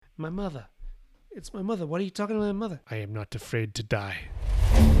My mother. It's my mother. What are you talking to my mother? I am not afraid to die.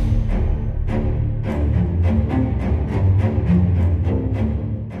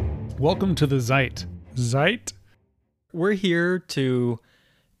 Welcome to the Zeit. Zeit? We're here to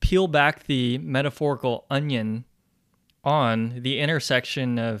peel back the metaphorical onion on the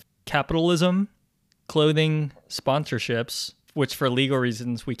intersection of capitalism, clothing sponsorships, which for legal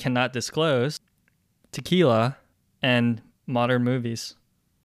reasons we cannot disclose, tequila, and modern movies.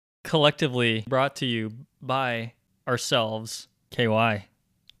 Collectively brought to you by ourselves, KY.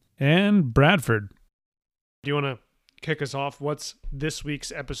 And Bradford. Do you want to kick us off? What's this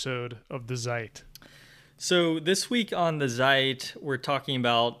week's episode of the Zeit? So this week on the Zeit, we're talking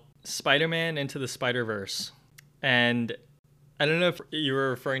about Spider-Man Into the Spider-Verse. And I don't know if you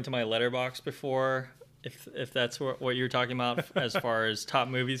were referring to my letterbox before, if that's what you were talking about as far as top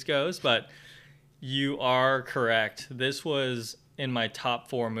movies goes, but you are correct. This was in my top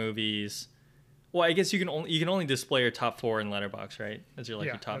 4 movies. Well, I guess you can only display your top 4 in letterbox, right? As your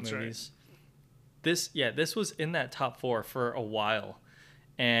your top movies. Right. This was in that top 4 for a while.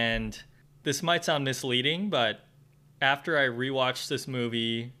 And this might sound misleading, but after I rewatched this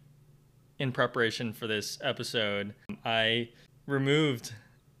movie in preparation for this episode, I removed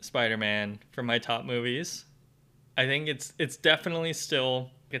Spider-Man from my top movies. I think it's definitely still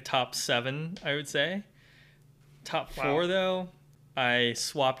a top 7, I would say. Top 4 though, I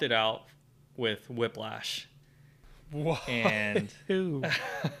swapped it out with Whiplash. Whoa. And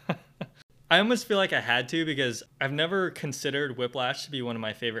I almost feel like I had to, because I've never considered Whiplash to be one of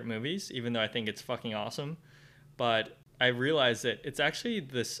my favorite movies, even though I think it's fucking awesome. But I realized that it's actually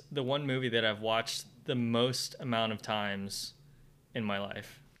the one movie that I've watched the most amount of times in my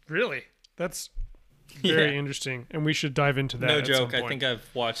life. Really? That's very interesting. And we should dive into that. No joke. I think I've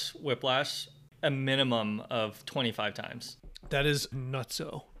watched Whiplash a minimum of 25 times. That is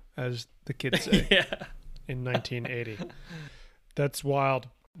nutso, as the kids say. Yeah. In 1980. That's wild.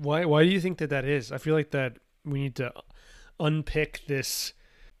 Why do you think that is? I feel like that we need to unpick this,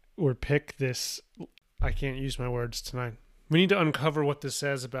 or pick this. I can't use my words tonight. We need to uncover what this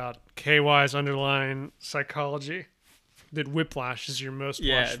says about KY's underlying psychology. That Whiplash is your most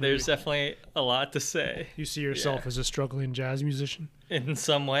watched movie. There's definitely a lot to say. You see yourself as a struggling jazz musician? In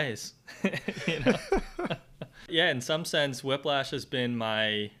some ways. You know? Yeah, in some sense, Whiplash has been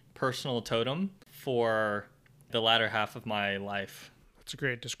my personal totem for the latter half of my life. That's a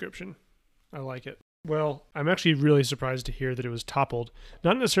great description. I like it. Well, I'm actually really surprised to hear that it was toppled.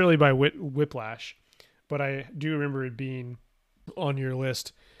 Not necessarily by Whiplash, but I do remember it being on your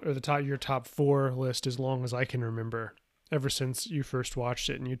list, or your top 4 list, as long as I can remember, ever since you first watched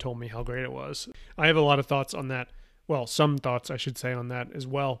it and you told me how great it was. I have a lot of thoughts on that. Well, some thoughts, I should say, on that as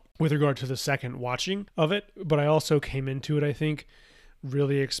well, with regard to the second watching of it. But I also came into it, I think,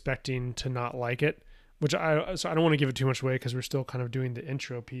 really expecting to not like it, so I don't want to give it too much away because we're still kind of doing the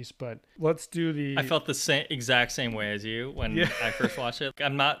intro piece, but let's do the... I felt the exact same way as you when I first watched it.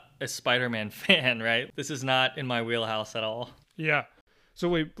 I'm not a Spider-Man fan, right? This is not in my wheelhouse at all. Yeah. So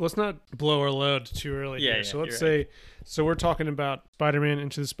wait, let's not blow our load too early here. So let's say, so we're talking about Spider-Man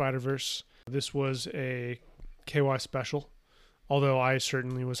Into the Spider-Verse. This was a KY special, although I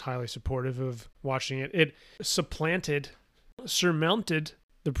certainly was highly supportive of watching it. It surmounted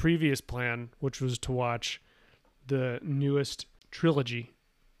the previous plan, which was to watch the newest trilogy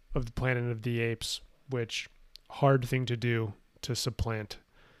of the Planet of the Apes, which hard thing to do, to supplant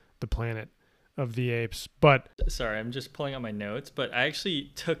the Planet of the Apes. But sorry, I'm just pulling out my notes, but I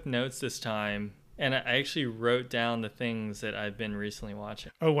actually took notes this time, and I actually wrote down the things that I've been recently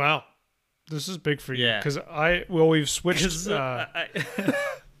watching. Oh wow, this is big for you. Yeah, because we've switched.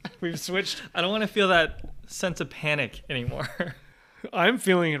 We've switched. I don't want to feel that sense of panic anymore. I'm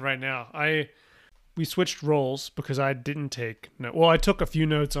feeling it right now. We switched roles because I didn't take Well, I took a few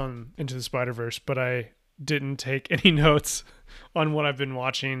notes on Into the Spider-Verse, but I didn't take any notes on what I've been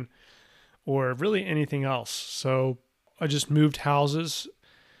watching or really anything else. So I just moved houses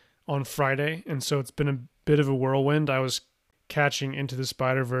on Friday, and so it's been a bit of a whirlwind. I was catching Into the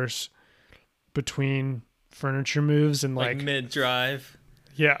Spider-Verse between furniture moves and like mid-drive.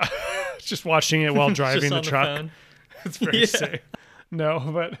 Yeah, just watching it while driving the truck. It's very sick. No,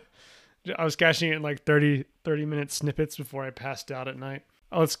 but I was catching it in like 30-minute snippets before I passed out at night.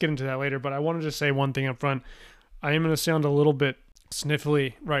 Let's get into that later, but I wanted to say one thing up front. I am going to sound a little bit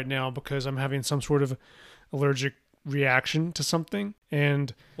sniffly right now because I'm having some sort of allergic reaction to something.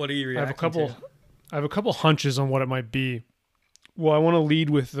 And what are you reacting to? I have a couple hunches on what it might be. Well, I want to lead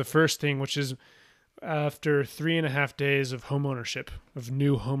with the first thing, which is After 3.5 days of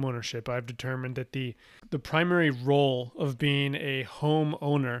new home ownership, I've determined that the primary role of being a home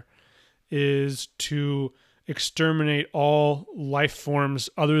owner is to exterminate all life forms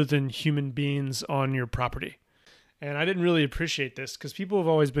other than human beings on your property. And I didn't really appreciate this because people have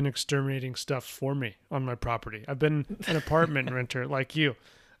always been exterminating stuff for me on my property. I've been an apartment renter like you.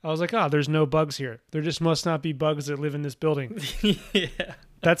 I was like, there's no bugs here. There just must not be bugs that live in this building. Yeah.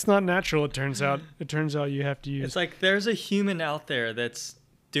 That's not natural, it turns out. It turns out you have to use... It's like there's a human out there that's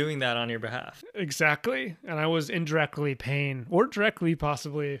doing that on your behalf. Exactly. And I was indirectly paying, or directly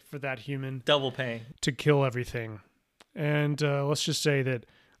possibly, for that human... Double paying. ...to kill everything. And let's just say that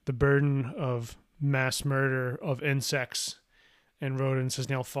the burden of mass murder of insects and rodents has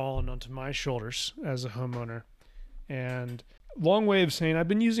now fallen onto my shoulders as a homeowner. And... long way of saying I've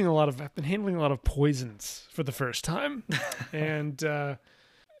been handling a lot of poisons for the first time. And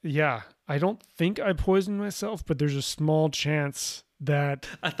I don't think I poisoned myself, but there's a small chance that...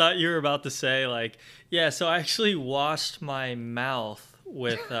 I thought you were about to say so I actually washed my mouth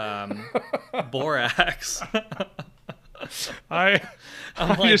with borax. I'm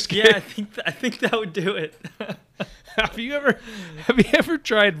like, yeah, I think that would do it. Have you ever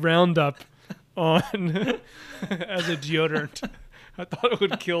tried Roundup on as a deodorant? I thought it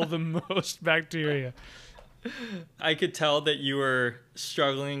would kill the most bacteria. I could tell that you were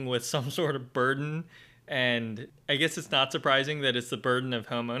struggling with some sort of burden, and I guess it's not surprising that it's the burden of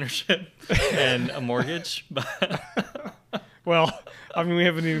home ownership and a mortgage. But well, I mean, we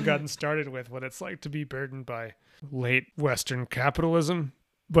haven't even gotten started with what it's like to be burdened by late Western capitalism,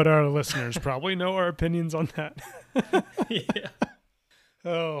 but our listeners probably know our opinions on that. Yeah.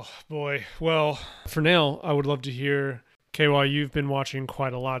 Oh, boy. Well, for now, I would love to hear, KY, you've been watching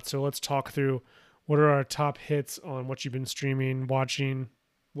quite a lot, so let's talk through what are our top hits on what you've been streaming, watching.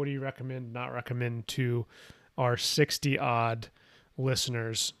 What do you recommend, not recommend to our 60-odd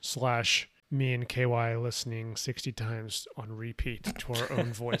listeners / me and KY listening 60 times on repeat to our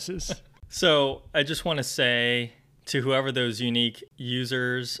own voices? So I just want to say to whoever those unique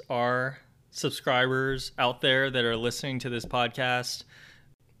users are, subscribers out there that are listening to this podcast,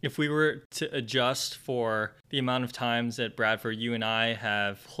 if we were to adjust for the amount of times that Bradford, you and I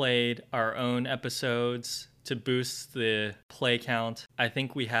have played our own episodes to boost the play count, I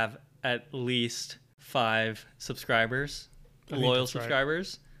think we have at least 5 subscribers, loyal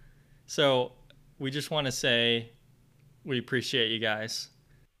subscribers. Right. So we just want to say we appreciate you guys.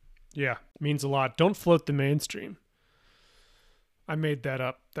 Yeah, means a lot. Don't float the mainstream. I made that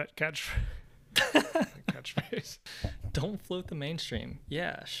up, that catchphrase. Don't float the mainstream.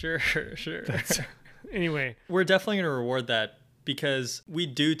 Yeah, sure. Anyway. We're definitely going to reward that because we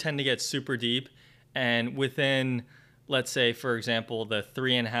do tend to get super deep. And within, let's say, for example, the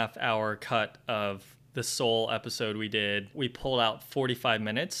 3.5 hour cut of the Soul episode we did, we pulled out 45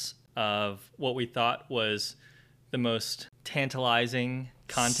 minutes of what we thought was the most tantalizing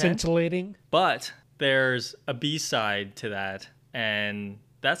content. Scintillating. But there's a B-side to that. And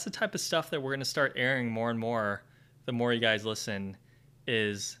that's the type of stuff that we're going to start airing more and more the more you guys listen,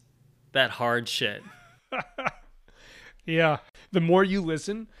 is that hard shit. Yeah. The more you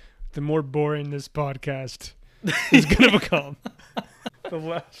listen, the more boring this podcast is going to become.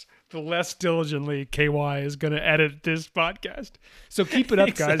 The less diligently KY is going to edit this podcast. So keep it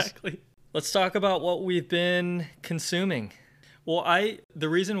up, guys. Exactly. Let's talk about what we've been consuming. Well, the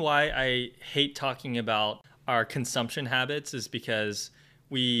reason why I hate talking about our consumption habits is because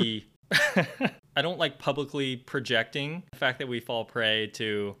I don't like publicly projecting the fact that we fall prey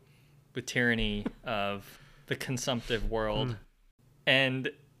to the tyranny of the consumptive world.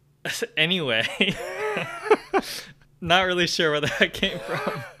 And anyway, not really sure where that came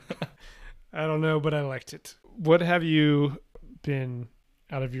from. I don't know, but I liked it. What have you been,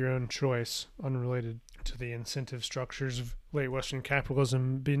 out of your own choice, unrelated to the incentive structures of late Western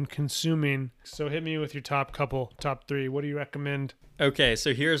capitalism, been consuming? So hit me with your top 3. What do you recommend? Okay,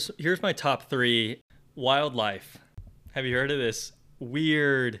 so here's my top 3. Wildlife. Have you heard of this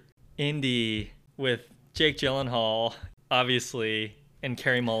weird indie with Jake Gyllenhaal, obviously, and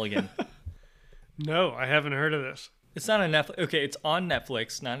Carey Mulligan? No, I haven't heard of this. It's not a Netflix. Okay, it's on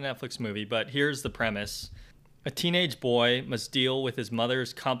Netflix, not a Netflix movie, but here's the premise. A teenage boy must deal with his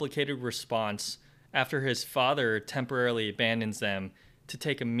mother's complicated response after his father temporarily abandons them to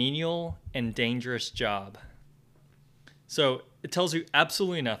take a menial and dangerous job. So it tells you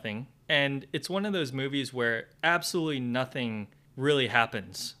absolutely nothing, and it's one of those movies where absolutely nothing really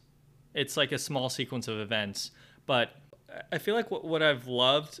happens. It's like a small sequence of events, but I feel like what I've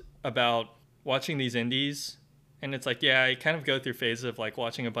loved about watching these indies And it's like, yeah, I kind of go through phases of like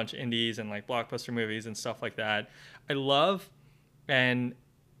watching a bunch of indies and like blockbuster movies and stuff like that. I love and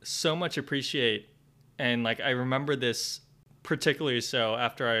so much appreciate, and like I remember this particularly so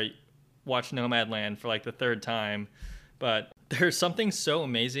after I watched Nomadland for like the third time, but there's something so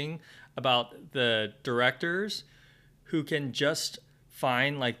amazing about the directors who can just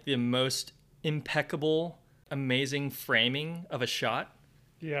find like the most impeccable, amazing framing of a shot.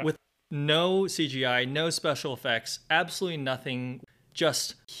 Yeah. With no CGI, no special effects, absolutely nothing.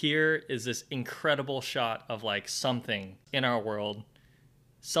 Just here is this incredible shot of like something in our world,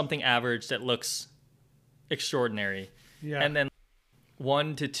 something average that looks extraordinary. Yeah. And then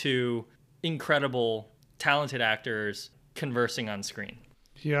 1 to 2 incredible, talented actors conversing on screen.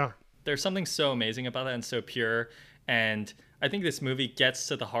 Yeah. There's something so amazing about that and so pure. And I think this movie gets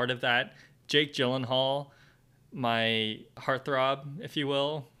to the heart of that. Jake Gyllenhaal, my heartthrob, if you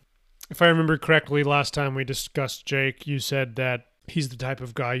will. If I remember correctly, last time we discussed Jake, you said that he's the type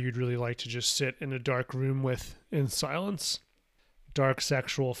of guy you'd really like to just sit in a dark room with in silence. Dark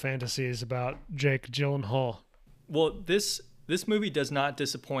sexual fantasies about Jake Gyllenhaal. Well, this movie does not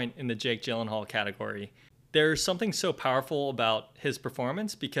disappoint in the Jake Gyllenhaal category. There's something so powerful about his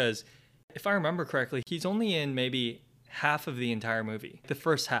performance because, if I remember correctly, he's only in maybe half of the entire movie, the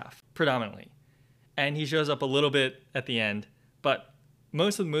first half, predominantly. And he shows up a little bit at the end, but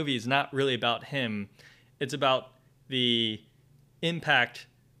most of the movie is not really about him. It's about the impact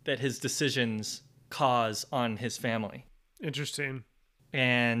that his decisions cause on his family. Interesting.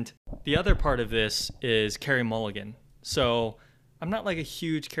 And the other part of this is Carey Mulligan. So I'm not like a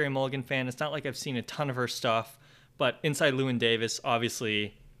huge Carey Mulligan fan. It's not like I've seen a ton of her stuff, but Inside Llewyn Davis,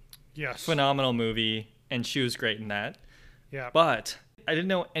 obviously, Yes. phenomenal movie, and she was great in that. Yeah. But I didn't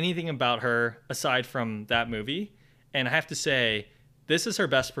know anything about her aside from that movie, and I have to say, this is her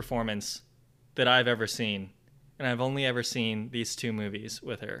best performance that I've ever seen, and I've only ever seen these 2 movies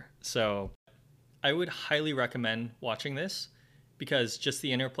with her. So I would highly recommend watching this because just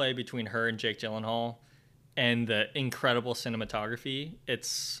the interplay between her and Jake Gyllenhaal and the incredible cinematography,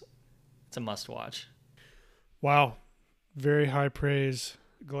 it's a must watch. Wow. Very high praise.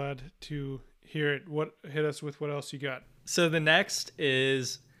 Glad to hear it. Hit us with what else you got? So the next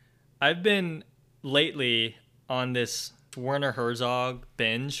is, I've been lately on this Werner Herzog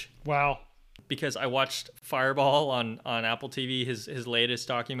binge. Wow. Because I watched Fireball on Apple TV, his latest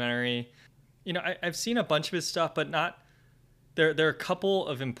documentary. You know, I've seen a bunch of his stuff, but not there are a couple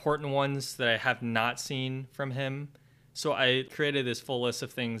of important ones that I have not seen from him. So I created this full list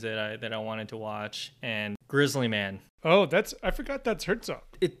of things that I wanted to watch, and Grizzly Man. Oh, I forgot that's Herzog.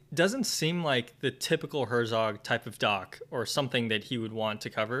 It doesn't seem like the typical Herzog type of doc or something that he would want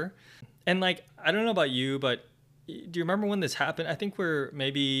to cover. And like, I don't know about you, but do you remember when this happened? I think we're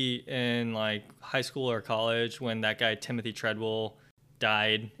maybe in like high school or college when that guy Timothy Treadwell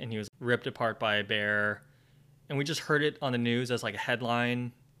died and he was ripped apart by a bear. And we just heard it on the news as like a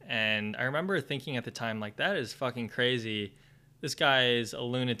headline. And I remember thinking at the time, like, that is fucking crazy. This guy is a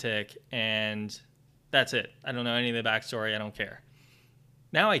lunatic and that's it. I don't know any of the backstory. I don't care.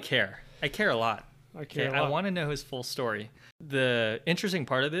 Now I care. I care a lot. I care a lot. I want to know his full story. The interesting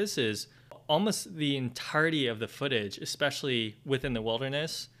part of this is almost the entirety of the footage, especially within the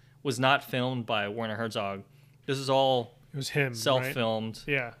wilderness, was not filmed by Werner Herzog. This is all It was him, self-filmed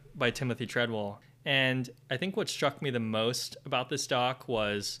right? by Timothy Treadwell. And I think what struck me the most about this doc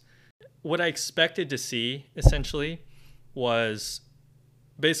was what I expected to see, essentially, was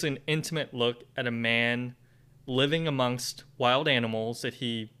basically an intimate look at a man living amongst wild animals that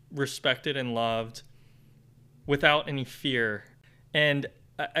he respected and loved without any fear. And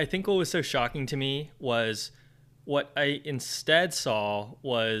I think what was so shocking to me was what I instead saw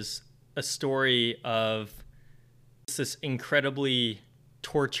was a story of this incredibly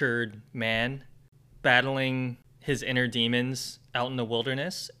tortured man battling his inner demons out in the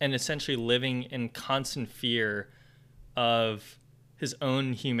wilderness and essentially living in constant fear of his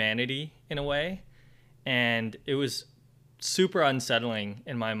own humanity in a way. And it was super unsettling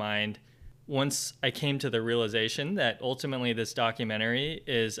in my mind once I came to the realization that ultimately this documentary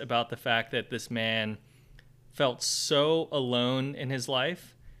is about the fact that this man felt so alone in his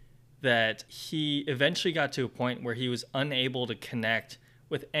life that he eventually got to a point where he was unable to connect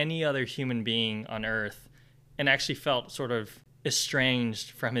with any other human being on Earth and actually felt sort of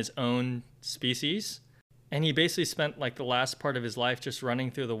estranged from his own species. And he basically spent like the last part of his life just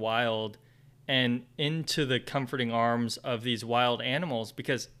running through the wild and into the comforting arms of these wild animals,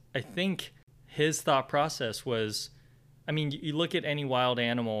 because I think his thought process was, I mean, you look at any wild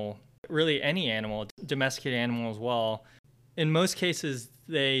animal, really any animal, domesticated animal as well, in most cases,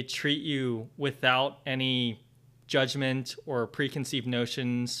 they treat you without any judgment or preconceived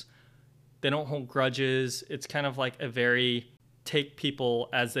notions. They don't hold grudges. It's kind of like a very take people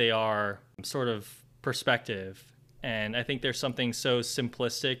as they are sort of perspective. And I think there's something so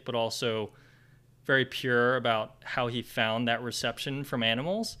simplistic, but also very pure about how he found that reception from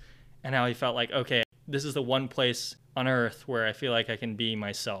animals and how he felt like, okay, this is the one place on earth where I feel like I can be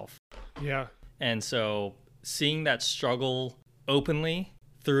myself. Yeah. And so seeing that struggle openly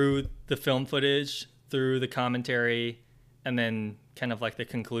through the film footage, through the commentary, and then kind of like the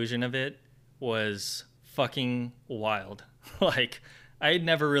conclusion of it was fucking wild. Like, I had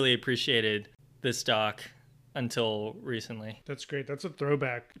never really appreciated this doc until recently. That's great. That's a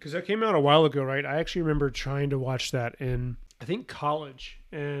throwback because that came out a while ago, right? I actually remember trying to watch that in, I think, college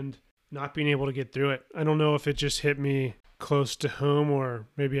and not being able to get through it. I don't know if it just hit me close to home or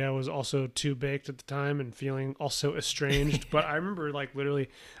maybe I was also too baked at the time and feeling also estranged. But I remember like literally,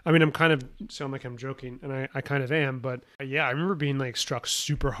 I mean, I'm kind of sound like I'm joking and I kind of am, but yeah, I remember being like struck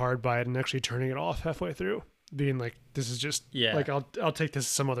super hard by it and actually turning it off halfway through. Being like, this is just like, I'll take this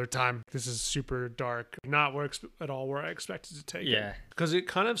some other time. This is super dark, not where at all where I expected to take it. Because it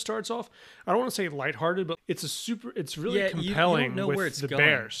kind of starts off, I don't want to say lighthearted, but it's really compelling you don't know with where it's the going.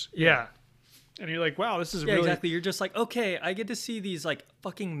 bears. Yeah. And you're like, wow, this is really... exactly. You're just like, okay, I get to see these like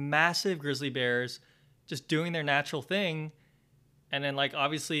fucking massive grizzly bears just doing their natural thing. And then like,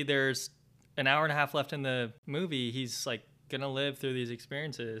 obviously there's an hour and a half left in the movie. He's like going to live through these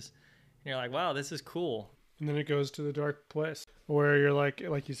experiences. And you're like, wow, this is cool. And then it goes to the dark place where you're like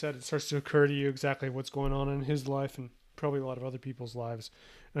you said, it starts to occur to you exactly what's going on in his life and probably a lot of other people's lives.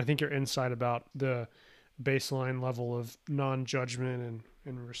 And I think your insight about the baseline level of non-judgment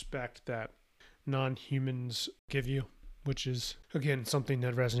and respect that non-humans give you, which is, again, something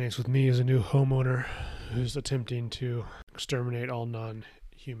that resonates with me as a new homeowner who's attempting to exterminate all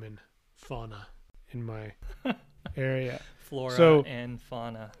non-human fauna in my area. Flora and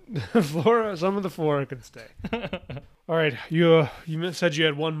fauna. Flora, some of the flora can stay. All right, you said you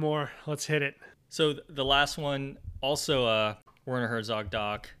had one more. Let's hit it. So the last one, also a Werner Herzog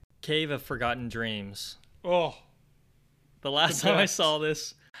doc, Cave of Forgotten Dreams. Oh, the last time I saw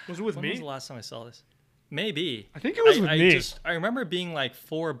this. Was it with me? When was the last time I saw this? Maybe. I think it was with me. I remember being like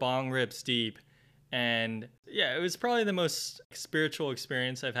 4 bong rips deep, and yeah, it was probably the most spiritual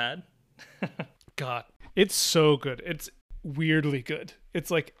experience I've had. God, it's so good. It's weirdly good. It's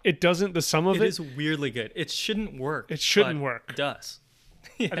like it doesn't. The sum of it is weirdly good. It shouldn't work. It shouldn't work. It does.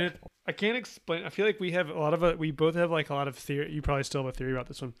 Yeah. I can't explain. I feel like we have a lot of we both have like a lot of theory. You probably still have a theory about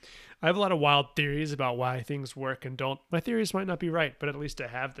this one. I have a lot of wild theories about why things work and don't. My theories might not be right, but at least I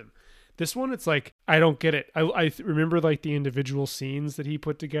have them. This one, it's like I don't get it. I remember like the individual scenes that he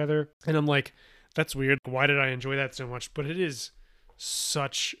put together, and I'm like, that's weird. Why did I enjoy that so much? But it is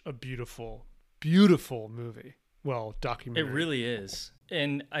such a beautiful, beautiful movie. Well, documentary. It really is.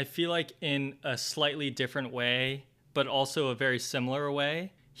 And I feel like in a slightly different way, but also a very similar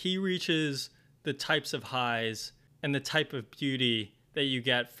way, he reaches the types of highs and the type of beauty that you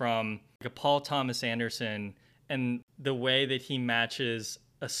get from like a Paul Thomas Anderson, and the way that he matches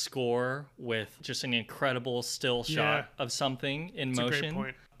a score with just an incredible still shot of something in motion. A great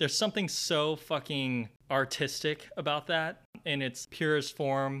point. There's something so fucking artistic about that in its purest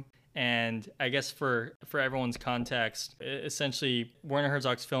form. And I guess for everyone's context, essentially Werner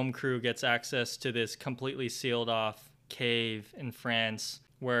Herzog's film crew gets access to this completely sealed off cave in France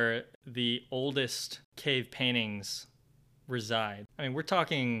where the oldest cave paintings reside. I mean, we're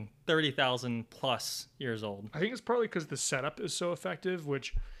talking 30,000 plus years old. I think it's partly because the setup is so effective,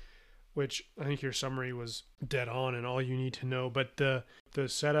 which I think your summary was dead on and all you need to know. But the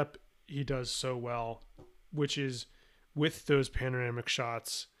setup he does so well, which is with those panoramic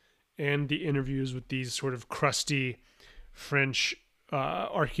shots and the interviews with these sort of crusty French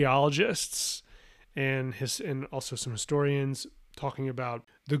archaeologists and also some historians talking about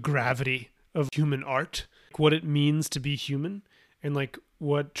the gravity of human art, what it means to be human, and like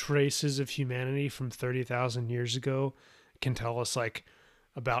what traces of humanity from 30,000 years ago can tell us like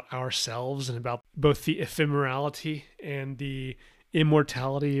about ourselves and about both the ephemerality and the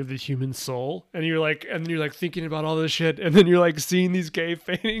immortality of the human soul. And you're like thinking about all this shit, and then you're like seeing these cave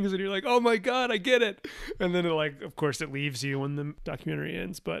paintings and you're like, oh my God, I get it. And then it like, of course it leaves you when the documentary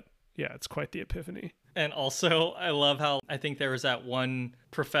ends, but yeah, it's quite the epiphany. And also I love how I think there was that one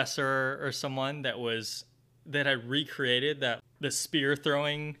professor or someone that had recreated the spear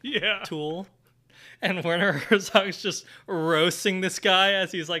throwing tool. And Werner Herzog's just roasting this guy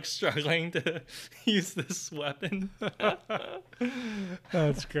as he's like struggling to use this weapon.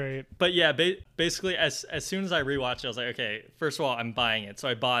 That's great. But yeah, basically as soon as I rewatched it, I was like, okay, first of all, I'm buying it. So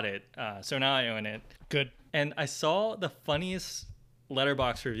I bought it. So now I own it. Good. And I saw the funniest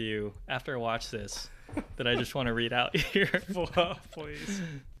Letterboxd review after I watched this that I just want to read out here. Please.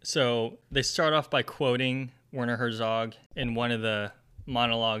 So they start off by quoting Werner Herzog in one of the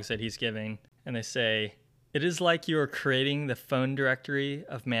monologues that he's giving. And they say, "It is like you are creating the phone directory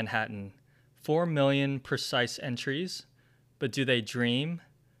of Manhattan. 4 million precise entries. But do they dream?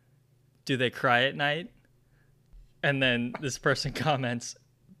 Do they cry at night?" And then this person comments,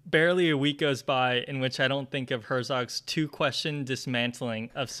 "Barely a week goes by in which I don't think of Herzog's 2-question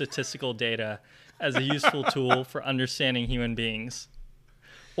dismantling of statistical data as a useful tool for understanding human beings.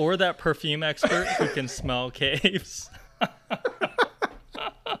 Or that perfume expert who can smell caves."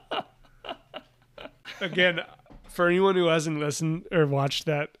 Again, for anyone who hasn't listened or watched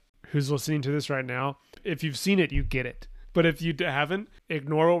that, who's listening to this right now, if you've seen it, you get it. But if you haven't,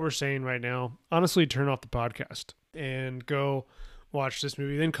 ignore what we're saying right now. Honestly, turn off the podcast and go watch this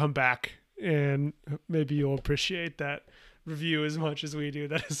movie. Then come back and maybe you'll appreciate that review as much as we do.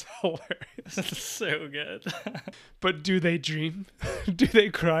 That is hilarious. So good. But do they dream? Do they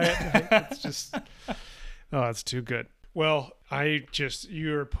cry at night? It's just, oh, it's too good. Well,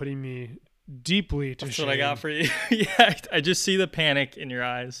 you're putting me deeply to That's shame. what I got for you. Yeah, I just see the panic in your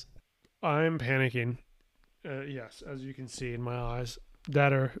eyes. I'm panicking. Yes, as you can see in my eyes.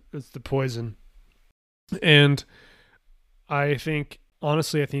 It's the poison. And I think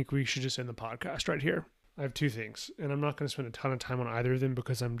we should just end the podcast right here. I have two things, and I'm not going to spend a ton of time on either of them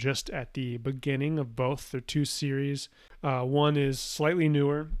because I'm just at the beginning of both. They're two series. One is slightly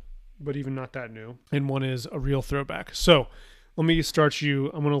newer, but even not that new, and one is a real throwback. So let me start you.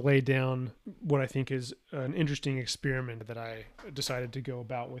 I'm going to lay down what I think is an interesting experiment that I decided to go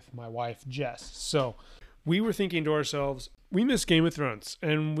about with my wife, Jess. So we were thinking to ourselves, we miss Game of Thrones,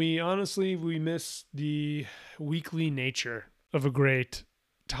 and we miss the weekly nature of a great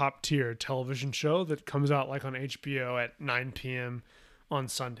top-tier television show that comes out like on HBO at 9 p.m. on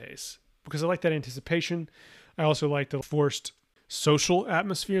Sundays. Because I like that anticipation. I also like the forced social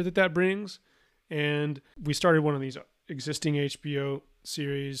atmosphere that brings. And we started one of these existing HBO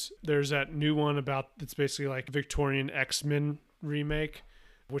series. There's that new one it's basically like Victorian X-Men remake,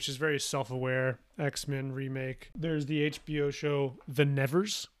 which is very self-aware X-Men remake. There's the HBO show The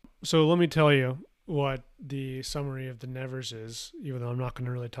Nevers. So let me tell you what the summary of The Nevers is, even though I'm not going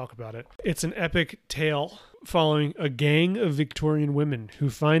to really talk about it. It's an epic tale following a gang of Victorian women who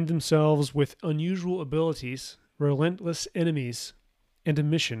find themselves with unusual abilities, relentless enemies, and a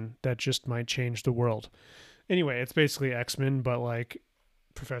mission that just might change the world. Anyway, it's basically X-Men, but like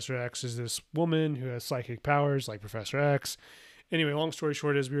Professor X is this woman who has psychic powers like Professor X. Anyway, long story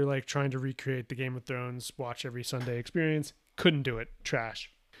short is we were like trying to recreate the Game of Thrones watch every Sunday experience. Couldn't do it. Trash.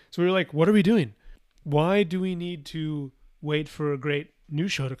 So we were like, what are we doing? Why do we need to wait for a great new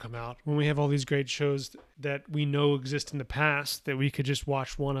show to come out when we have all these great shows that we know exist in the past that we could just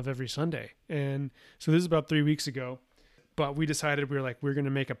watch one of every Sunday? And so this is about 3 weeks ago, but we decided we're going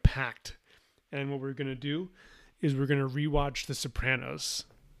to make a pact. And what we're going to do is we're going to rewatch The Sopranos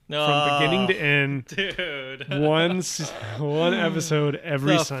from beginning to end. Dude. one episode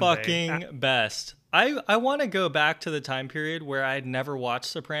every the Sunday. Fucking best. I want to go back to the time period where I'd never watched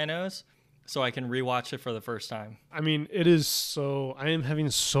Sopranos so I can rewatch it for the first time. I mean, I am having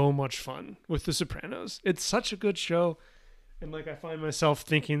so much fun with The Sopranos. It's such a good show. And like I find myself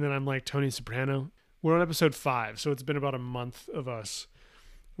thinking that I'm like Tony Soprano. We're on episode 5, so it's been about a month of us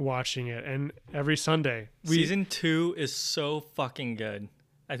watching it, and every Sunday Season 2 is so fucking good.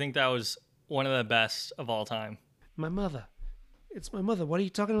 I think that was one of the best of all time. My mother. It's my mother. What are you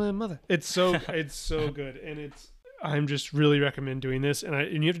talking about, my mother? It's so good, and I'm just really recommend doing this,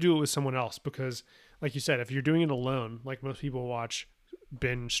 and you have to do it with someone else because, like you said, if you're doing it alone, like most people watch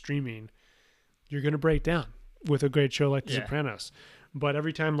binge streaming, you're gonna break down with a great show like The Sopranos. But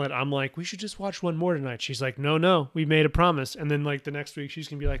every time I'm like, we should just watch one more tonight. She's like, no, we made a promise. And then like the next week, she's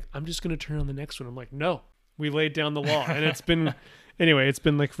going to be like, I'm just going to turn on the next one. I'm like, no, we laid down the law. And it's been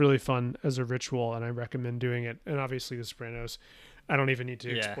like really fun as a ritual. And I recommend doing it. And obviously The Sopranos, I don't even need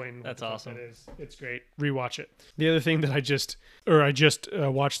to explain. That's awesome. That is. It's great. Rewatch it. The other thing that I just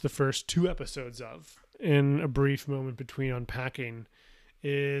watched the first 2 episodes of in a brief moment between unpacking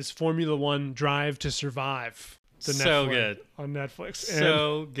is Formula One Drive to Survive. So good on Netflix.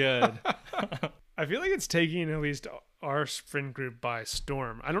 So good. I feel like it's taking at least our friend group by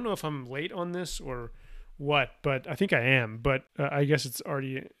storm. I don't know if I'm late on this or what, but I think I am. But I guess it's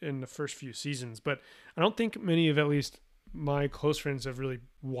already in the first few seasons. But I don't think many of at least my close friends have really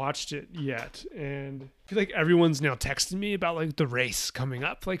watched it yet. And I feel like everyone's now texting me about like the race coming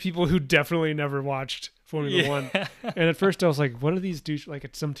up. Like people who definitely never watched Formula One. And at first I was like, what are these douche? Like,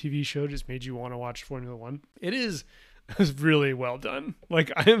 it's some TV show just made you want to watch Formula One. It's really well done.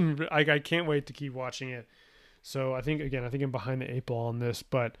 Like, I can't wait to keep watching it. So I think I'm behind the 8 ball on this,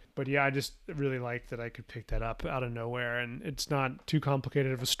 but yeah, I just really like that I could pick that up out of nowhere, and it's not too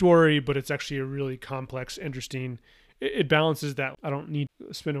complicated of a story, but it's actually a really complex, interesting. It balances that. I don't need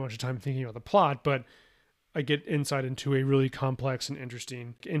to spend a bunch of time thinking about the plot, but I get insight into a really complex and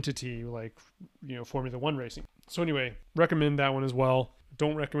interesting entity like, Formula One racing. So anyway, recommend that one as well.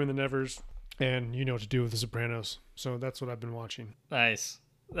 Don't recommend The Nevers, and you know what to do with The Sopranos. So that's what I've been watching. Nice.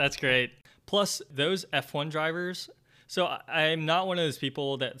 That's great. Plus, those F1 drivers. So I'm not one of those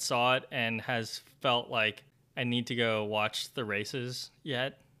people that saw it and has felt like I need to go watch the races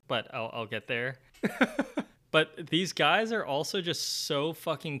yet, but I'll get there. But these guys are also just so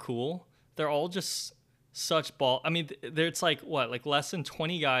fucking cool. They're all just such I mean, it's like less than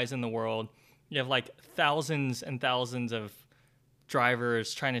 20 guys in the world. You have like thousands and thousands of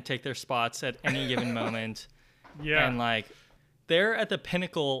drivers trying to take their spots at any given moment. Yeah. And like, they're at the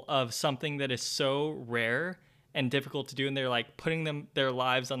pinnacle of something that is so rare and difficult to do, and they're like putting their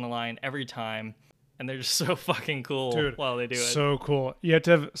lives on the line every time, and they're just so fucking cool. Dude, while they do it. So cool. You have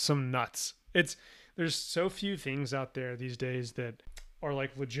to have some nuts. There's so few things out there these days that are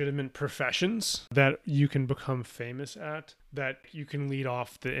like legitimate professions that you can become famous at, that you can lead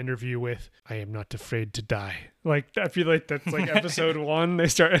off the interview with, "I am not afraid to die." Like, I feel like that's like episode 1. They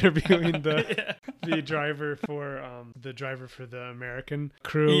start interviewing the driver for the American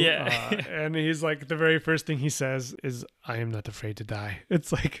crew. Yeah. And he's like, the very first thing he says is, "I am not afraid to die."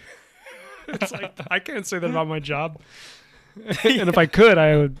 It's like I can't say that about my job. And if I could,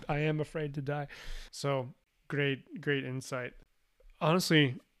 I am afraid to die. So great insight.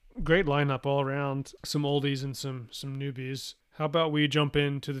 Honestly, great lineup all around. Some oldies and some newbies. How about we jump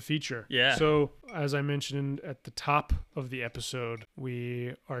into the feature? Yeah. So, as I mentioned at the top of the episode,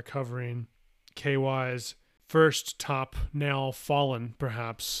 we are covering KY's first top, now fallen,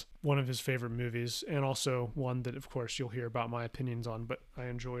 perhaps, one of his favorite movies, and also one that, of course, you'll hear about my opinions on, but I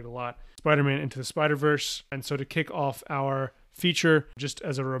enjoyed a lot. Spider-Man Into the Spider-Verse. And so to kick off our feature, just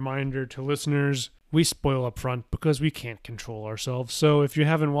as a reminder to listeners, we spoil up front because we can't control ourselves. So if you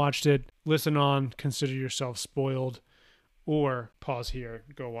haven't watched it, listen on, consider yourself spoiled, or pause here,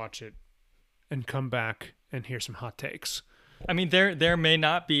 go watch it, and come back and hear some hot takes. I mean, there may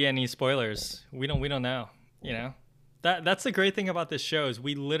not be any spoilers. We don't know, That's the great thing about this show is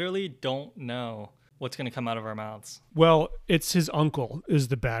we literally don't know what's going to come out of our mouths. Well, it's his uncle is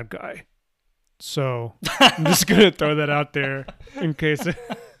the bad guy. So I'm just going to throw that out there in case.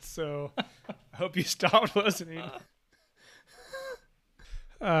 So I hope you stopped listening.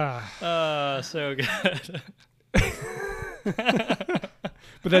 So good.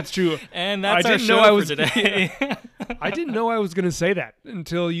 But that's true. And that's our show for today. I didn't know I was going to say that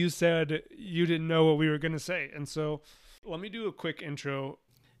until you said you didn't know what we were going to say. And so let me do a quick intro.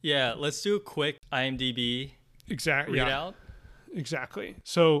 Yeah, let's do a quick IMDb readout. Exactly.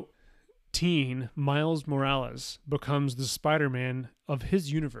 So teen Miles Morales becomes the Spider-Man of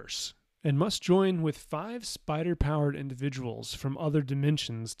his universe and must join with 5 spider-powered individuals from other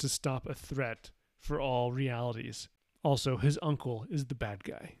dimensions to stop a threat for all realities. Also, his uncle is the bad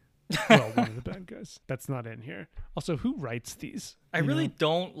guy. Well, one of the bad guys. That's not in here. Also, who writes these? I really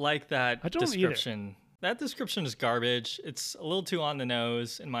don't like that description. Either. That description is garbage. It's a little too on the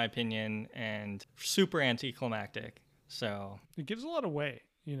nose, in my opinion, and super anticlimactic. So it gives a lot away,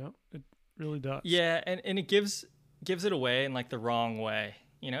 It really does. Yeah, and it gives it away in like the wrong way.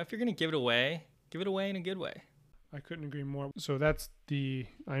 If you're gonna give it away in a good way. I couldn't agree more. So that's the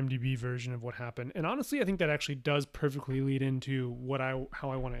IMDb version of what happened. And honestly, I think that actually does perfectly lead into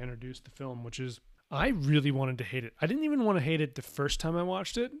how I want to introduce the film, which is I really wanted to hate it. I didn't even want to hate it the first time I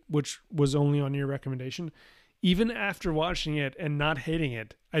watched it, which was only on your recommendation. Even after watching it and not hating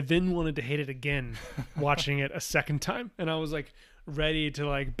it, I then wanted to hate it again, watching it a second time. And I was like ready to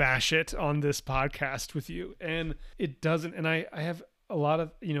like bash it on this podcast with you. And it doesn't. And I have a lot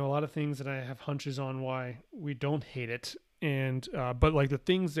of things that I have hunches on why we don't hate it. And, but like the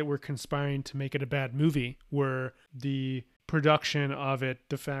things that were conspiring to make it a bad movie were the production of it,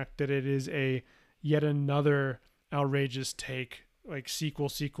 the fact that it is yet another outrageous take, like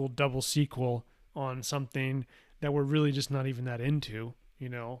sequel, double sequel on something that we're really just not even that into,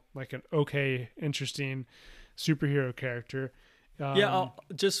 like an okay, interesting superhero character.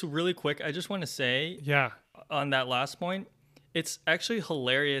 Just really quick. I just want to say on that last point, it's actually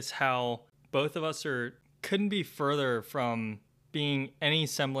hilarious how both of us couldn't be further from being any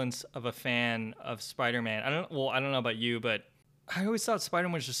semblance of a fan of Spider-Man. I don't know about you, but I always thought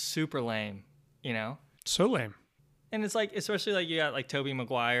Spider-Man was just super lame, So lame. And it's like, especially like you got like Tobey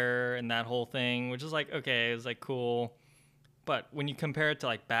Maguire and that whole thing, which is like, okay, it's like cool. But when you compare it to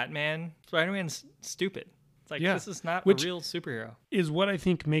like Batman, Spider-Man's stupid. It's like, this is not a real superhero. Is what I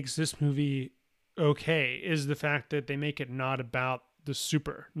think makes this movie okay, is the fact that they make it not about the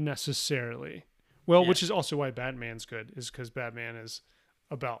super necessarily. Well, which is also why Batman's good, is because Batman is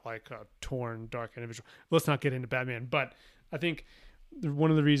about like a torn, dark individual. Let's not get into Batman, but I think one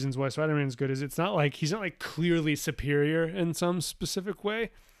of the reasons why Spider-Man's good is he's not like clearly superior in some specific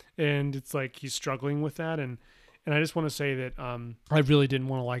way, and it's like he's struggling with that, and I just want to say that I really didn't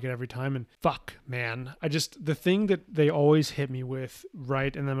want to like it every time, and fuck, man, the thing that they always hit me with,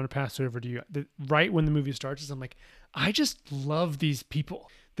 right, and then I'm going to pass it over to you, right when the movie starts, is I'm like, I just love these people.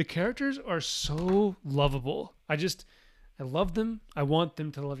 The characters are so lovable. I love them. I want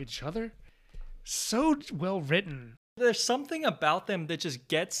them to love each other. So well written. There's something about them that just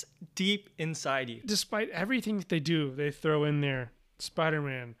gets deep inside you. Despite everything that they do, they throw in there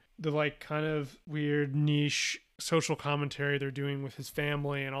Spider-Man, the like kind of weird niche social commentary they're doing with his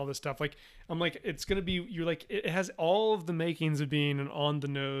family and all this stuff. Like, I'm like, it's going to be, you're like, it has all of the makings of being an on the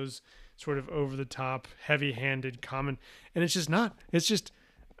nose, sort of over the top, heavy handed comment. And it's just not. It's just,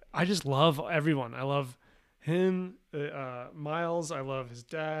 I just love everyone. I love him, Miles. I love his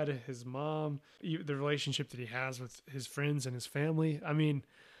dad, his mom, the relationship that he has with his friends and his family. I mean,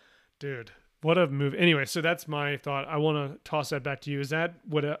 dude, what a movie. Anyway, so that's my thought. I want to toss that back to you. Is that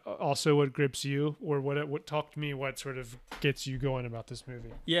what grips you, or what talk to me? What sort of gets you going about this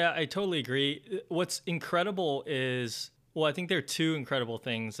movie? Yeah, I totally agree. What's incredible is, well, I think there are two incredible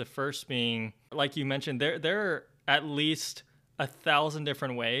things. The first being, like you mentioned, there are at least 1,000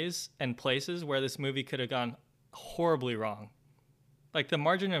 different ways and places where this movie could have gone horribly wrong. Like the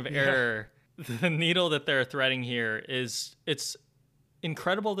margin of error, the needle that they're threading here it's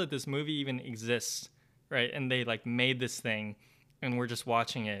incredible that this movie even exists, right? And they like made this thing and we're just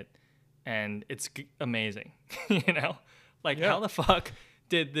watching it and it's amazing. You know, like how the fuck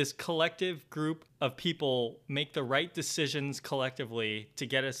did this collective group of people make the right decisions collectively to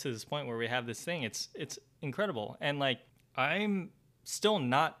get us to this point where we have this thing? It's incredible. And like, I'm still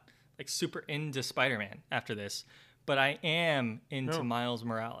not like super into Spider-Man after this, but I am into Miles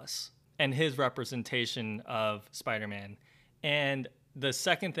Morales and his representation of Spider-Man. And the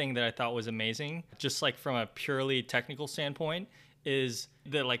second thing that I thought was amazing, just like from a purely technical standpoint, is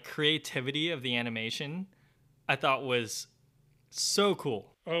the like creativity of the animation. I thought was so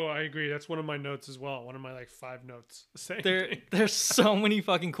cool. Oh, I agree. That's one of my notes as well. One of my like 5 notes. There's so many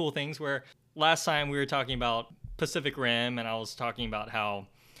fucking cool things where last time we were talking about Pacific Rim and I was talking about how,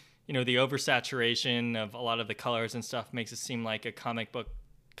 you know, the oversaturation of a lot of the colors and stuff makes it seem like a comic book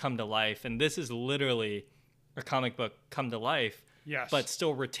come to life. And this is literally a comic book come to life, but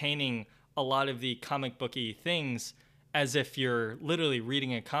still retaining a lot of the comic booky things as if you're literally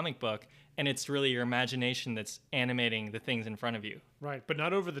reading a comic book and it's really your imagination that's animating the things in front of you. Right, but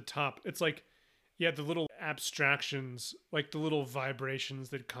not over the top. It's like, the little abstractions, like the little vibrations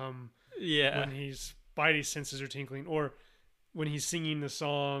that come when his Spidey senses are tinkling, or when he's singing the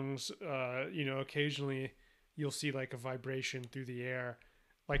songs, occasionally you'll see like a vibration through the air,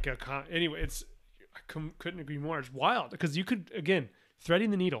 like anyway, couldn't agree more. It's wild because you could, again,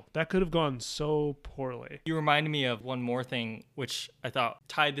 threading the needle, that could have gone so poorly. You reminded me of one more thing, which I thought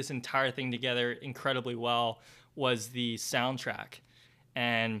tied this entire thing together incredibly well, was the soundtrack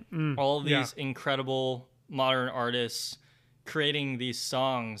and all of these incredible modern artists creating these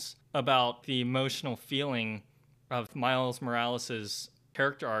songs about the emotional feeling of Miles Morales'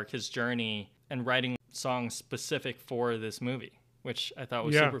 character arc, his journey, and writing songs specific for this movie, which I thought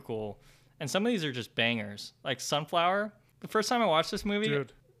was super cool. And some of these are just bangers. Like Sunflower, the first time I watched this movie,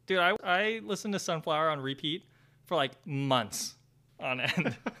 dude, I listened to Sunflower on repeat for like months on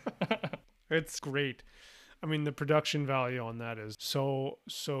end. It's great. I mean, the production value on that is so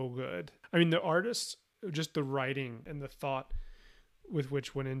good. I mean, the artists, just the writing and the thought with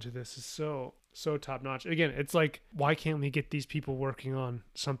which went into this is so top notch. Again, it's like, why can't we get these people working on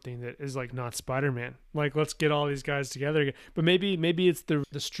something that is like not Spider-Man? Like, let's get all these guys together. But maybe it's the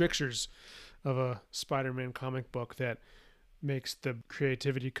strictures of a Spider-Man comic book that makes the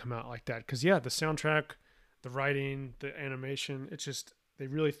creativity come out like that. Because the soundtrack, the writing, the animation, it's just, they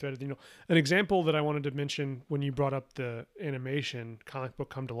really threaded. An example that I wanted to mention when you brought up the animation comic book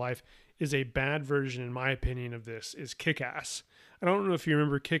come to life is a bad version, in my opinion, of this is Kick-Ass. I don't know if you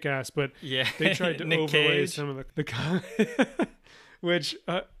remember Kick-Ass, but they tried to overlay some of the which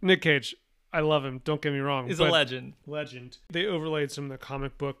Nick Cage, I love him. Don't get me wrong. He's a legend. Legend. They overlaid some of the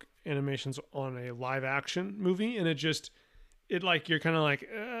comic book animations on a live action movie, and it it like you're kind of like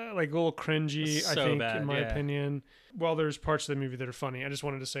a little cringy, I So think, bad, in my yeah. opinion. While there's parts of the movie that are funny, I just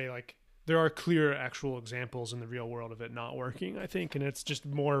wanted to say like there are clear actual examples in the real world of it not working, I think, and it's just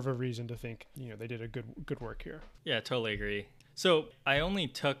more of a reason to think, they did a good work here. Yeah, totally agree. So I only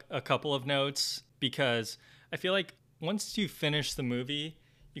took a couple of notes because I feel like once you finish the movie,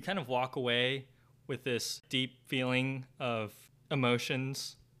 you kind of walk away with this deep feeling of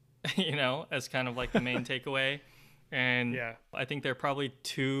emotions, as kind of like the main takeaway. And Yeah. I think there are probably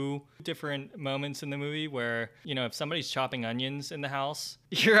two different moments in the movie where, if somebody's chopping onions in the house,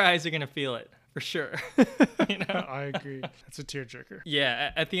 your eyes are going to feel it for sure. I agree. That's a tearjerker.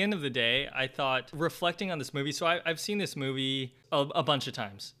 Yeah, at the end of the day, I thought reflecting on this movie. So I've seen this movie a bunch of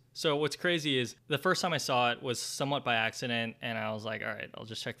times. So what's crazy is the first time I saw it was somewhat by accident, and I was like, all right, I'll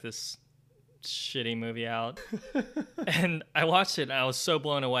just check this shitty movie out. And I watched it, and I was so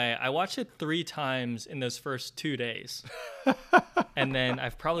blown away. I watched it 3 times in those first 2 days. And then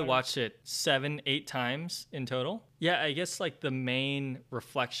I've probably watched it 7, 8 times in total. Yeah, I guess like the main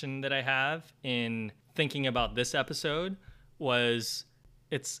reflection that I have in thinking about this episode was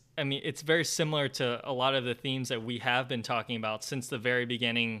it's very similar to a lot of the themes that we have been talking about since the very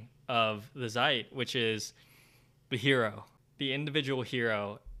beginning of the Zeit, which is the hero, the individual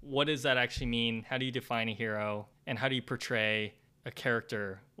hero. What does that actually mean? How do you define a hero? And how do you portray a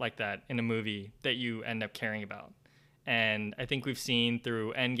character like that in a movie that you end up caring about? And I think we've seen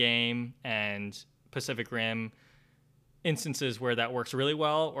through Endgame and Pacific Rim instances where that works really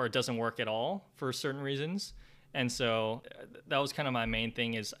well or it doesn't work at all for certain reasons. And so that was kind of my main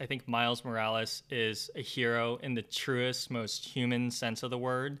thing is I think Miles Morales is a hero in the truest, most human sense of the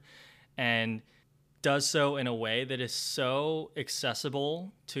word, and does so in a way that is so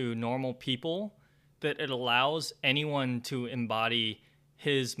accessible to normal people that it allows anyone to embody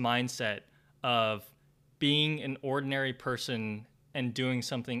his mindset of being an ordinary person and doing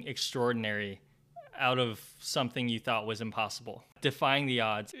something extraordinary out of something you thought was impossible, defying the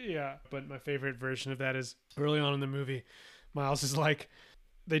odds. Yeah, but my favorite version of that is early on in the movie, Miles is like,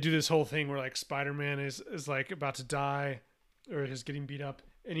 they do this whole thing where like Spider-Man is like about to die or is getting beat up,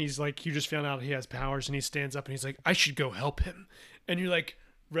 and he's like, you just found out he has powers, and he stands up and he's like, I should go help him. And you're like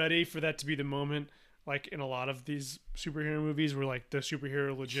ready for that to be the moment, like in a lot of these superhero movies where like the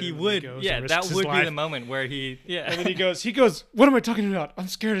superhero legitimately goes and risks that his would life. be the moment where and then he goes, what am I talking about? I'm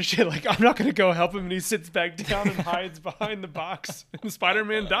scared as shit. Like, I'm not going to go help him. And he sits back down and hides behind the box, and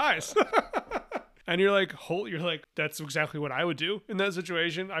Spider-Man dies. And you're like, that's exactly what I would do in that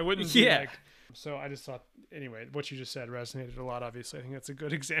situation. I wouldn't be like, so I just thought, anyway, what you just said resonated a lot, obviously. I think that's a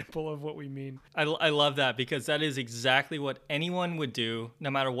good example of what we mean. I love that because that is exactly what anyone would do no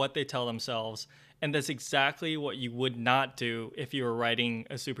matter what they tell themselves. And that's exactly what you would not do if you were writing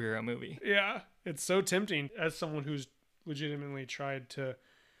a superhero movie. Yeah, it's so tempting. As someone who's legitimately tried to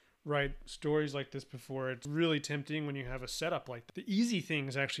write stories like this before, it's really tempting when you have a setup like that. The easy thing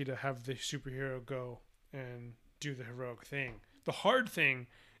is actually to have the superhero go and do the heroic thing. The hard thing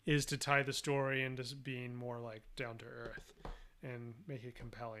is to tie the story into being more like down to earth and make it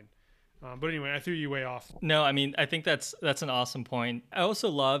compelling. But anyway, I threw you way off. No, I mean, I think that's an awesome point. I also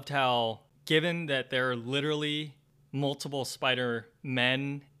loved how, given that there are literally multiple Spider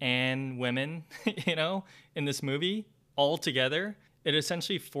men and women, in this movie all together, it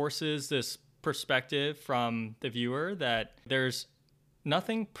essentially forces this perspective from the viewer that there's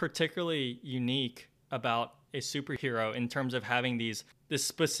nothing particularly unique about a superhero in terms of having this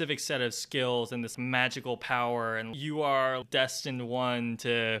specific set of skills and this magical power, and you are destined one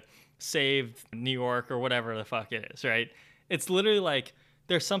to save New York or whatever the fuck it is, right? It's literally like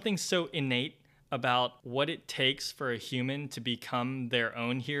there's something so innate about what it takes for a human to become their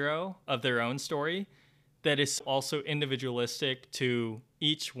own hero of their own story that is also individualistic to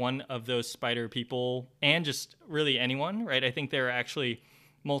each one of those spider people and just really anyone, right? I think there are actually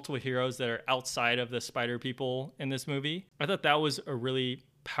multiple heroes that are outside of the spider people in this movie. I thought that was a really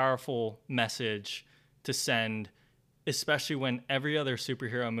powerful message to send, especially when every other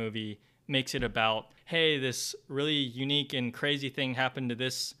superhero movie makes it about, hey, this really unique and crazy thing happened to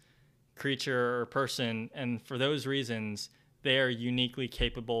this creature or person, and for those reasons, they are uniquely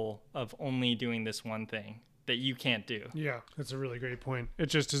capable of only doing this one thing that you can't do. Yeah, that's a really great point. It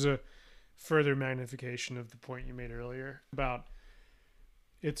just is a further magnification of the point you made earlier about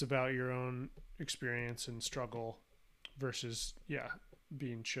it's about your own experience and struggle versus,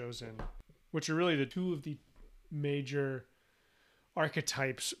 being chosen, which are really the two of the major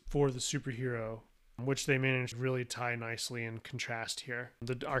archetypes for the superhero, which they managed to really tie nicely and contrast here.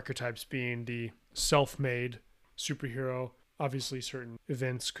 The archetypes being the self-made superhero, obviously certain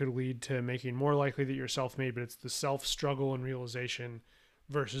events could lead to making more likely that you're self-made, but it's the self-struggle and realization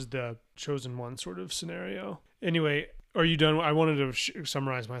versus the chosen one sort of scenario. Anyway, are you done? I wanted to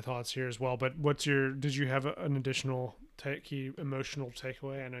summarize my thoughts here as well, but did you have an additional key emotional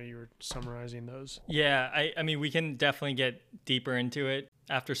takeaway? I know you were summarizing those. Yeah, I mean, we can definitely get deeper into it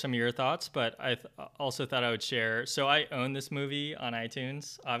after some of your thoughts, but I also thought I would share. So I own this movie on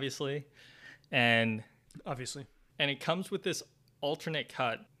iTunes, obviously, and it comes with this alternate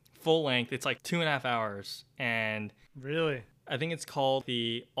cut, full length. It's like 2.5 hours, and really, I think it's called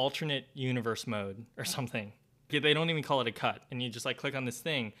the alternate universe mode or something. They don't even call it a cut, and you just like click on this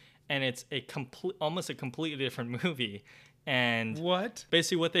thing, and it's almost a completely different movie. And what?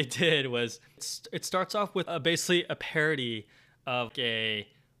 Basically, what they did was it starts off with basically a parody of a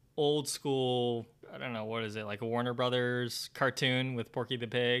old school, I don't know, what is it, like a Warner Brothers cartoon with Porky the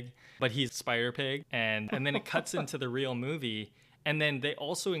Pig, but he's Spider Pig, and then it cuts into the real movie, and then they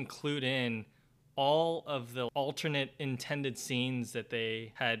also include in all of the alternate intended scenes that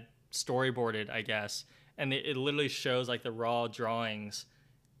they had storyboarded, I guess, and it literally shows like the raw drawings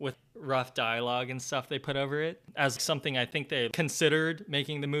with rough dialogue and stuff they put over it as something I think they considered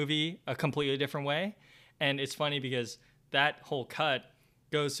making the movie a completely different way. And it's funny because that whole cut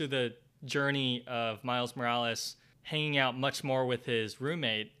goes through the journey of Miles Morales hanging out much more with his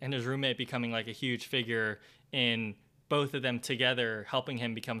roommate, and his roommate becoming like a huge figure in both of them together, helping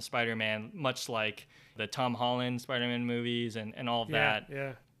him become Spider-Man, much like the Tom Holland Spider-Man movies and all of that.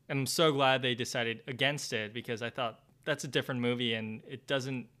 Yeah. And I'm so glad they decided against it, because I thought that's a different movie and it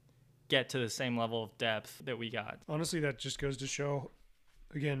doesn't get to the same level of depth that we got. Honestly, that just goes to show,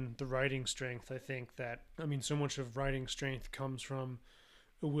 again, the writing strength. I think that, I mean, so much of writing strength comes from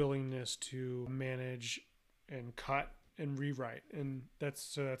a willingness to manage and cut and rewrite. And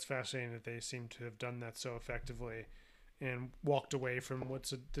that's fascinating that they seem to have done that so effectively and walked away from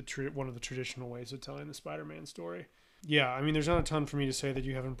what's one of the traditional ways of telling the Spider-Man story. Yeah, I mean, there's not a ton for me to say that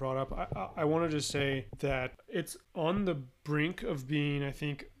you haven't brought up. I wanted to say that it's on the brink of being, I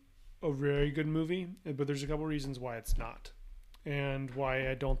think, a very good movie, but there's a couple reasons why it's not, and why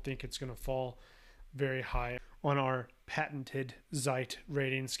I don't think it's going to fall very high on our patented Zeit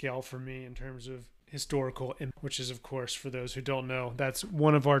rating scale for me in terms of historical, which is, of course, for those who don't know, that's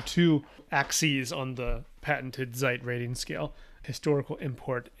one of our two axes on the patented Zeit rating scale: historical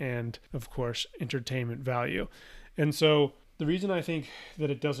import and, of course, entertainment value. And so the reason I think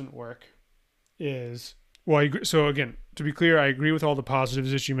that it doesn't work is, well, so again, to be clear, I agree with all the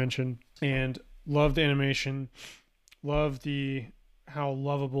positives that you mentioned, and love the animation, love how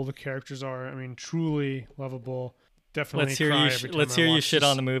lovable the characters are. I mean, truly lovable. Definitely let's hear you shit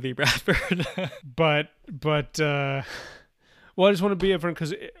on the movie, Bradford. but well, I just want to be upfront,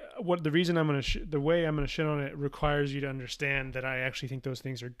 because the reason I'm gonna the way I'm gonna shit on it requires you to understand that I actually think those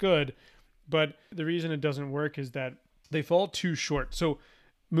things are good. But the reason it doesn't work is that they fall too short. So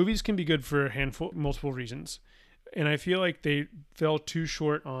movies can be good for multiple reasons, and I feel like they fell too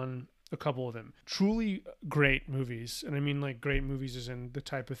short on a couple of them. Truly great movies, and I mean like great movies as in the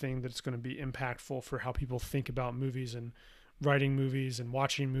type of thing that's going to be impactful for how people think about movies and writing movies and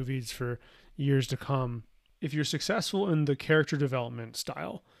watching movies for years to come. If you're successful in the character development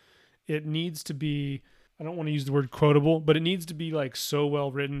style, it needs to be, I don't want to use the word quotable, but it needs to be like so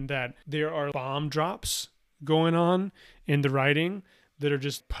well written that there are bomb drops going on in the writing that are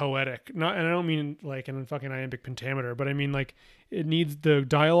just poetic. And I don't mean like in a fucking iambic pentameter, but I mean like the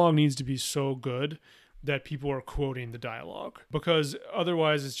dialogue needs to be so good that people are quoting the dialogue, because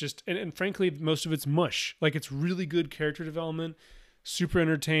otherwise it's just, and frankly, most of it's mush. Like, it's really good character development, super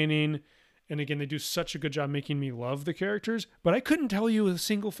entertaining. And again, they do such a good job making me love the characters, but I couldn't tell you a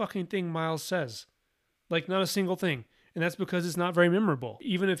single fucking thing Miles says. Like, not a single thing. And that's because it's not very memorable.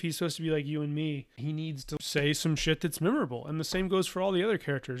 Even if he's supposed to be like you and me, he needs to say some shit that's memorable. And the same goes for all the other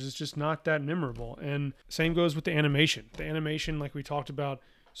characters. It's just not that memorable. And same goes with the animation. The animation, like we talked about,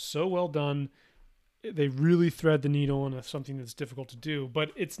 so well done. They really thread the needle into something that's difficult to do,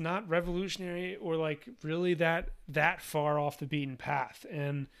 but it's not revolutionary or like really that far off the beaten path.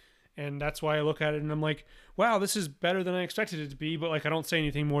 And that's why I look at it and I'm like, wow, this is better than I expected it to be. But like, I don't say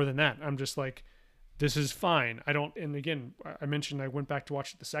anything more than that. I'm just like, this is fine. And again, I mentioned I went back to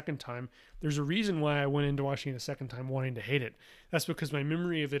watch it the second time. There's a reason why I went into watching it the second time wanting to hate it. That's because my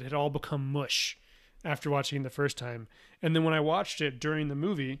memory of it had all become mush after watching it the first time. And then when I watched it during the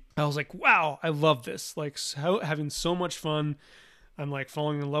movie, I was like, wow, I love this. Like, having so much fun. I'm like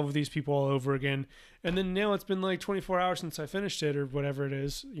falling in love with these people all over again. And then now it's been like 24 hours since I finished it, or whatever it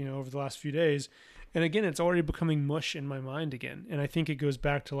is, over the last few days. And again, it's already becoming mush in my mind again. And I think it goes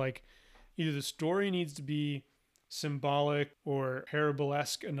back to like, either the story needs to be symbolic or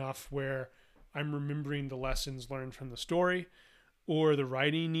parabolesque enough where I'm remembering the lessons learned from the story, or the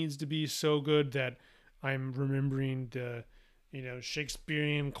writing needs to be so good that I'm remembering the,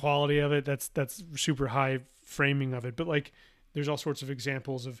 Shakespearean quality of it. That's super high framing of it. But like, there's all sorts of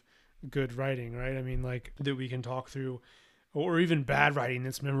examples of good writing, right? I mean, like, that we can talk through, or even bad writing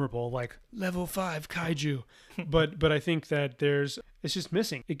that's memorable, like level 5 kaiju. but I think that it's just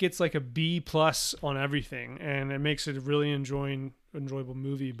missing. It gets like a B+ on everything, and it makes it a really enjoyable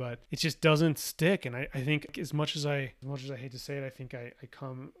movie, but it just doesn't stick. And I think as much as I hate to say it, I think I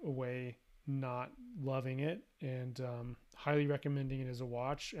come away not loving it, and highly recommending it as a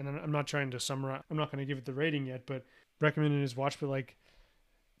watch. And I'm not trying to summarize. I'm not going to give it the rating yet, but recommending it as a watch. But like,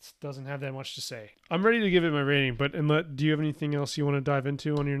 it doesn't have that much to say. I'm ready to give it my rating, but do you have anything else you want to dive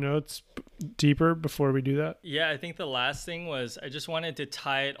into on your notes deeper before we do that? Yeah, I think the last thing was I just wanted to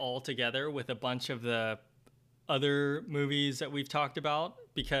tie it all together with a bunch of the other movies that we've talked about,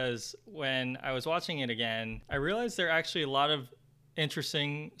 because when I was watching it again, I realized there are actually a lot of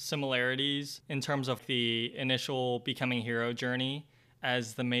interesting similarities in terms of the initial becoming hero journey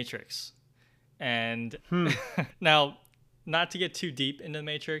as The Matrix. And now, not to get too deep into the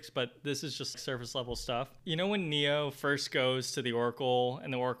Matrix, but this is just surface level stuff. You know, when Neo first goes to the Oracle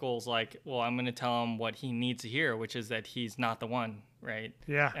and the Oracle's like, well, I'm going to tell him what he needs to hear, which is that he's not the one, right?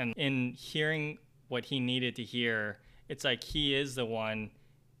 Yeah. And in hearing what he needed to hear, it's like he is the one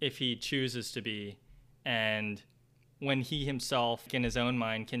if he chooses to be. And when he himself in his own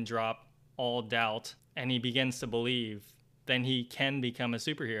mind can drop all doubt and he begins to believe, then he can become a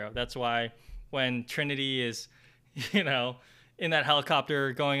superhero. That's why when Trinity is, in that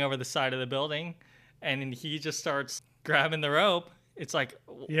helicopter going over the side of the building and he just starts grabbing the rope, it's like,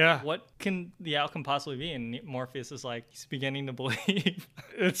 yeah, what can the outcome possibly be? And Morpheus is like, he's beginning to believe.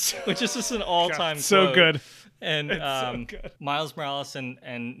 It's which is just an all-time quote. So good. And so good. Miles Morales and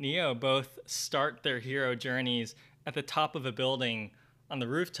Neo both start their hero journeys at the top of a building on the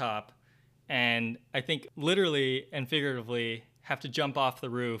rooftop, and I think literally and figuratively have to jump off the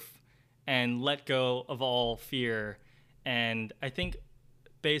roof and let go of all fear. And I think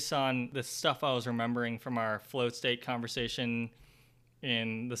based on the stuff I was remembering from our float state conversation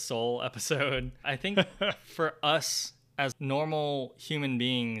in the Soul episode, I think for us as normal human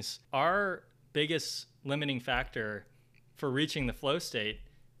beings, our biggest limiting factor for reaching the flow state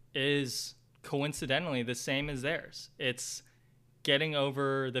is coincidentally the same as theirs. It's getting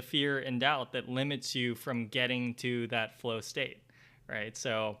over the fear and doubt that limits you from getting to that flow state. Right.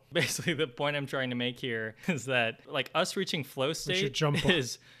 So basically the point I'm trying to make here is that like us reaching flow state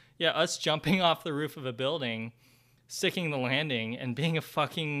is us jumping off the roof of a building, sticking the landing and being a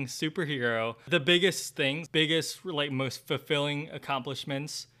fucking superhero. The biggest things, like most fulfilling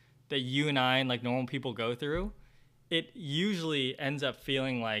accomplishments that you and I and like normal people go through, it usually ends up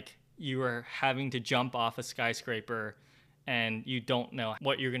feeling like you are having to jump off a skyscraper and you don't know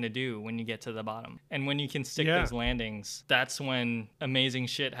what you're going to do when you get to the bottom. And when you can stick those landings, that's when amazing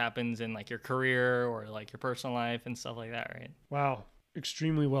shit happens in like your career or like your personal life and stuff like that, right? Wow.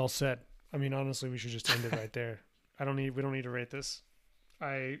 Extremely well said. I mean, honestly, we should just end it right there. We don't need to rate this.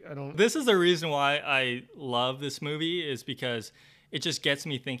 I don't. This is the reason why I love this movie, is because it just gets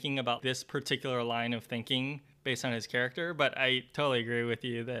me thinking about this particular line of thinking based on his character. But I totally agree with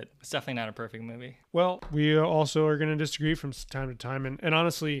you that it's definitely not a perfect movie. Well, we also are going to disagree from time to time. And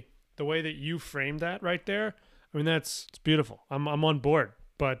honestly, the way that you framed that right there, I mean, it's beautiful. I'm on board.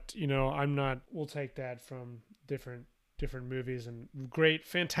 But, I'm not. We'll take that from different movies, and great,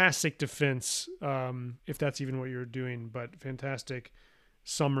 fantastic defense, if that's even what you're doing, but fantastic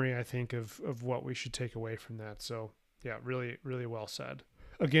summary, I think, of what we should take away from that. So yeah, really, really well said.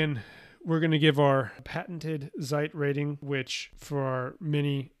 Again, we're going to give our patented Zeit rating, which for our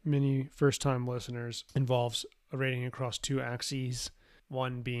many, many first-time listeners involves a rating across two axes,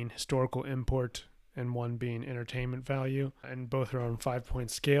 one being historical import and one being entertainment value, and both are on 5-point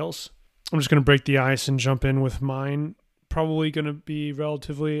scales. I'm just going to break the ice and jump in with mine. Probably going to be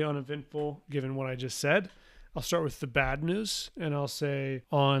relatively uneventful given what I just said. I'll start with the bad news, and I'll say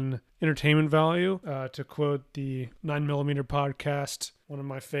on entertainment value, to quote the 9mm podcast, one of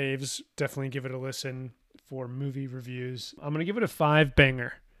my faves, definitely give it a listen for movie reviews. I'm going to give it a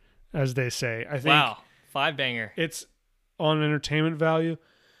 5-banger, as they say. I think wow, 5-banger. It's on entertainment value.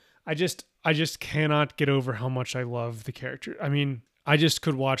 I just cannot get over how much I love the character. I mean, I just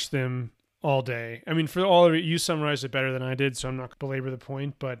could watch them all day. I mean, for all of it, you summarized it better than I did, so I'm not going to belabor the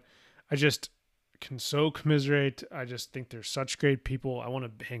point, but I just can so commiserate. I just think they're such great people. I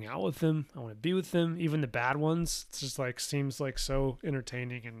want to hang out with them. I want to be with them. Even the bad ones, it's just like seems like so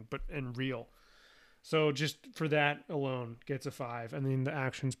entertaining and real. So just for that alone gets a 5. And then the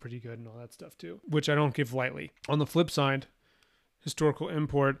action's pretty good and all that stuff too, which I don't give lightly. On the flip side, historical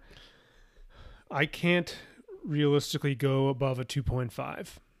import, I can't realistically go above a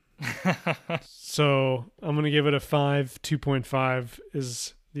 2.5. So I'm going to give it a 5. 2.5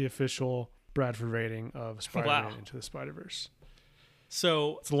 is the official Bradford rating of Spider-Man Into the Spider-Verse.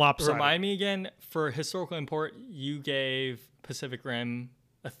 So it's lopsided. Remind me again, for historical import, you gave Pacific Rim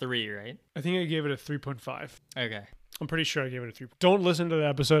a 3, right? I think I gave it a 3.5. Okay. I'm pretty sure I gave it a 3. Don't listen to the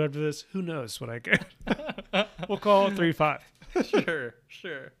episode after this. Who knows what I gave? We'll call it 3.5.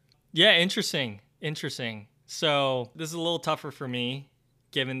 Sure. Yeah, interesting. So this is a little tougher for me,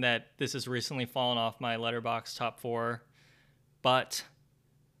 given that this has recently fallen off my Letterboxd top 4. But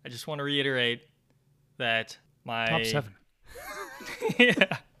I just want to reiterate that my top 7.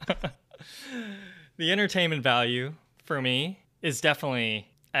 Yeah. The entertainment value for me is definitely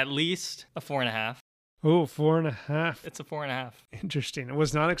at least a 4.5. Oh, 4.5. It's a 4.5. Interesting. I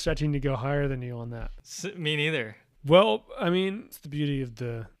was not expecting to go higher than you on that. Me neither. Well, I mean, it's the beauty of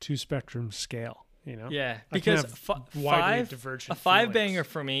the 2-spectrum scale, you know? Yeah, because a 5 banger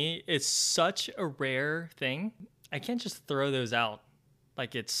for me is such a rare thing. I can't just throw those out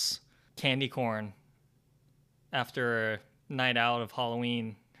like it's candy corn after a night out of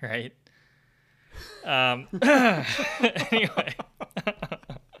Halloween, right? Anyway.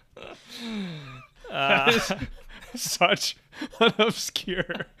 That is such an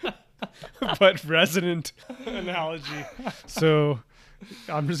obscure but resonant analogy. So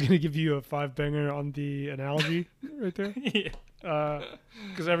I'm just going to give you a 5 banger on the analogy right there. Yeah.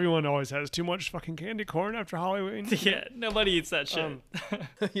 Because everyone always has too much fucking candy corn after Halloween. Yeah, nobody eats that shit.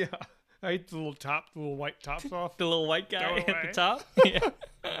 Yeah. I ate the little white tops off. The little white guy at the top? Yeah.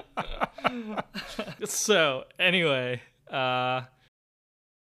 So, anyway.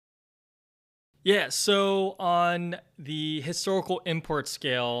 Yeah, so on the historical import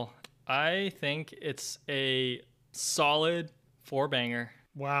scale, I think it's a solid 4 banger.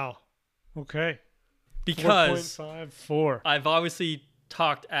 Wow. Okay. Because 4.54. I've obviously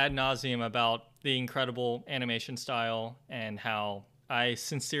talked ad nauseum about the incredible animation style and how I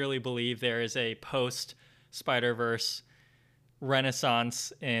sincerely believe there is a post-Spider-Verse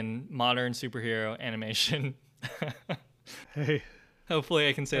renaissance in modern superhero animation. Hey. Hopefully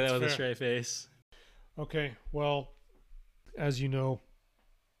I can say that with fair. a straight face. Okay, well, as you know,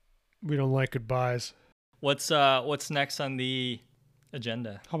 we don't like goodbyes. What's next on the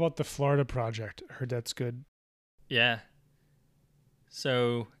agenda? How about the Florida Project? I heard that's good. Yeah.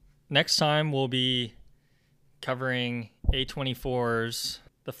 So next time we'll be covering A24's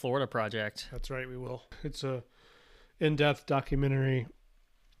The Florida Project. That's right, we will. It's a in-depth documentary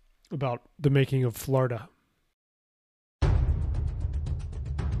about the making of Florida.